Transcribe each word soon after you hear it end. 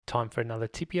Time for another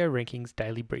TPO Rankings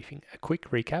Daily Briefing, a quick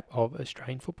recap of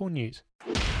Australian football news.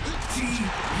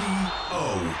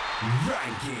 TPO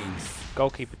Rankings.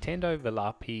 Goalkeeper Tendo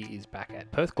Valapi is back at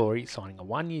Perth Glory, signing a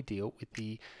one-year deal with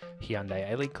the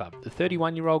Hyundai A-League club. The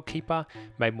 31-year-old keeper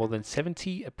made more than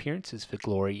 70 appearances for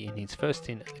Glory in his first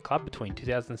stint at the club between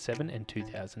 2007 and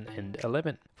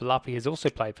 2011. Valapi has also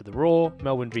played for the Raw,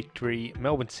 Melbourne Victory,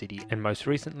 Melbourne City, and most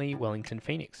recently Wellington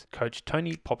Phoenix. Coach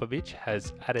Tony Popovic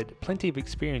has added plenty of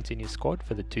experience in his squad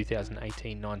for the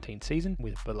 2018-19 season,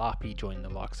 with Valapi joining the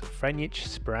likes of Franjic,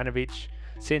 Sporanovic,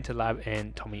 Santalab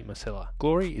and Tommy Marcella.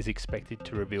 Glory is expected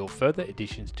to reveal further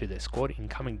additions to their squad in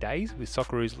coming days, with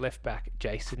Socceroos left back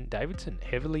Jason Davidson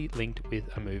heavily linked with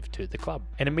a move to the club.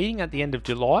 And a meeting at the end of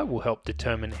July will help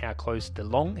determine how close the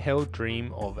long-held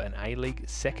dream of an A-League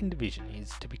second division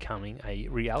is to becoming a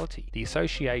reality. The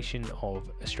Association of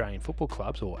Australian Football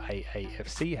Clubs, or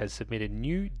AAFC, has submitted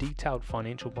new detailed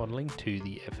financial modelling to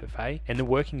the FFA, and the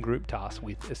working group tasked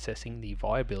with assessing the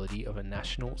viability of a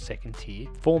national second tier,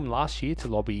 formed last year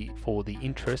to lobby for the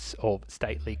interests of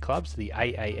state league clubs. The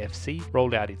AAFC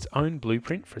rolled out its own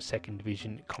blueprint for a second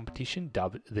division competition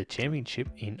dubbed the Championship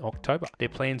in October. Their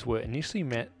plans were initially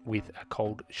met with a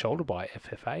cold shoulder by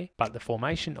FFA, but the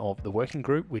formation of the working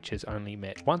group, which has only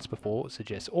met once before,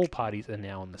 suggests all parties are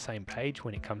now on the same page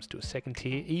when it comes to a second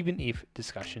tier, even if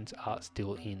discussions are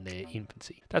still in their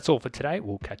infancy. That's all for today.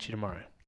 We'll catch you tomorrow.